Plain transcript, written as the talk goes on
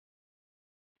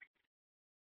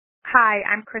Hi,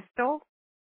 I'm Crystal.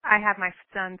 I have my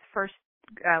son's first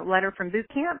letter from boot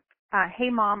camp. Hey,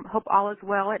 Mom, hope all is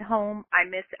well at home. I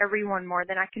miss everyone more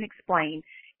than I can explain.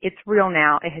 It's real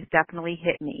now. It has definitely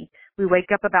hit me. We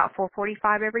wake up about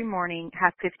 4:45 every morning,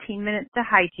 have 15 minutes to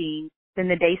hygiene, then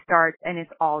the day starts and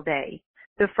it's all day.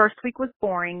 The first week was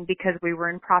boring because we were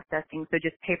in processing, so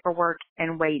just paperwork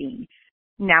and waiting.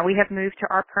 Now we have moved to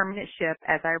our permanent ship.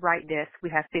 As I write this, we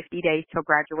have 50 days till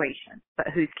graduation, but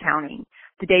who's counting?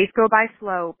 The days go by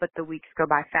slow, but the weeks go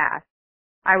by fast.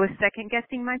 I was second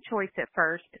guessing my choice at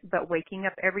first, but waking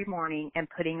up every morning and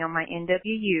putting on my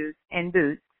NWUs and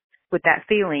boots with that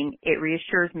feeling, it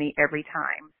reassures me every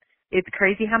time. It's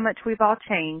crazy how much we've all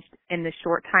changed in the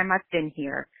short time I've been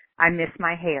here. I miss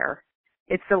my hair.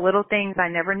 It's the little things I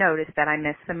never noticed that I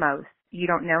miss the most. You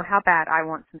don't know how bad I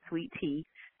want some sweet tea,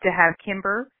 to have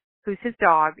Kimber, who's his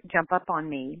dog, jump up on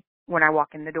me when I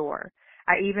walk in the door.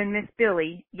 I even miss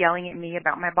Billy yelling at me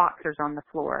about my boxers on the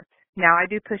floor. Now I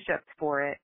do push-ups for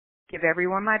it. Give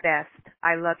everyone my best.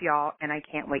 I love y'all, and I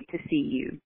can't wait to see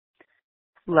you.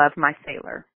 Love, my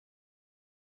sailor.